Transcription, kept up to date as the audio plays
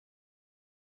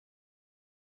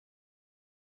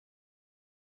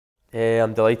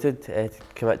I'm delighted to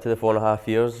commit to the 4.5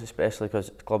 years, especially because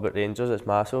it's a club at Rangers, it's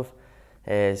massive.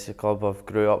 It's a club I've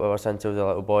grew up ever since I was a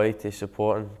little boy to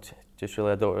support, and just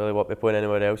really I don't really want to be playing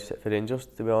anywhere else except for Rangers,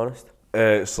 to be honest.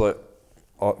 It's like,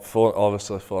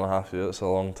 obviously 4.5 years, it's a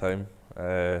long time.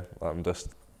 I'm just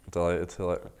delighted to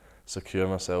like secure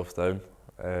myself down.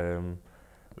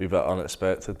 Wee bit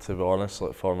unexpected, to be honest,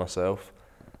 like for myself.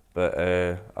 But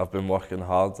I've been working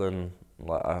hard and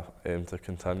like I aim to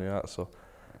continue that, so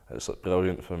it's like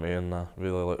brilliant for me and I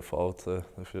really look forward to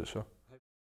the future.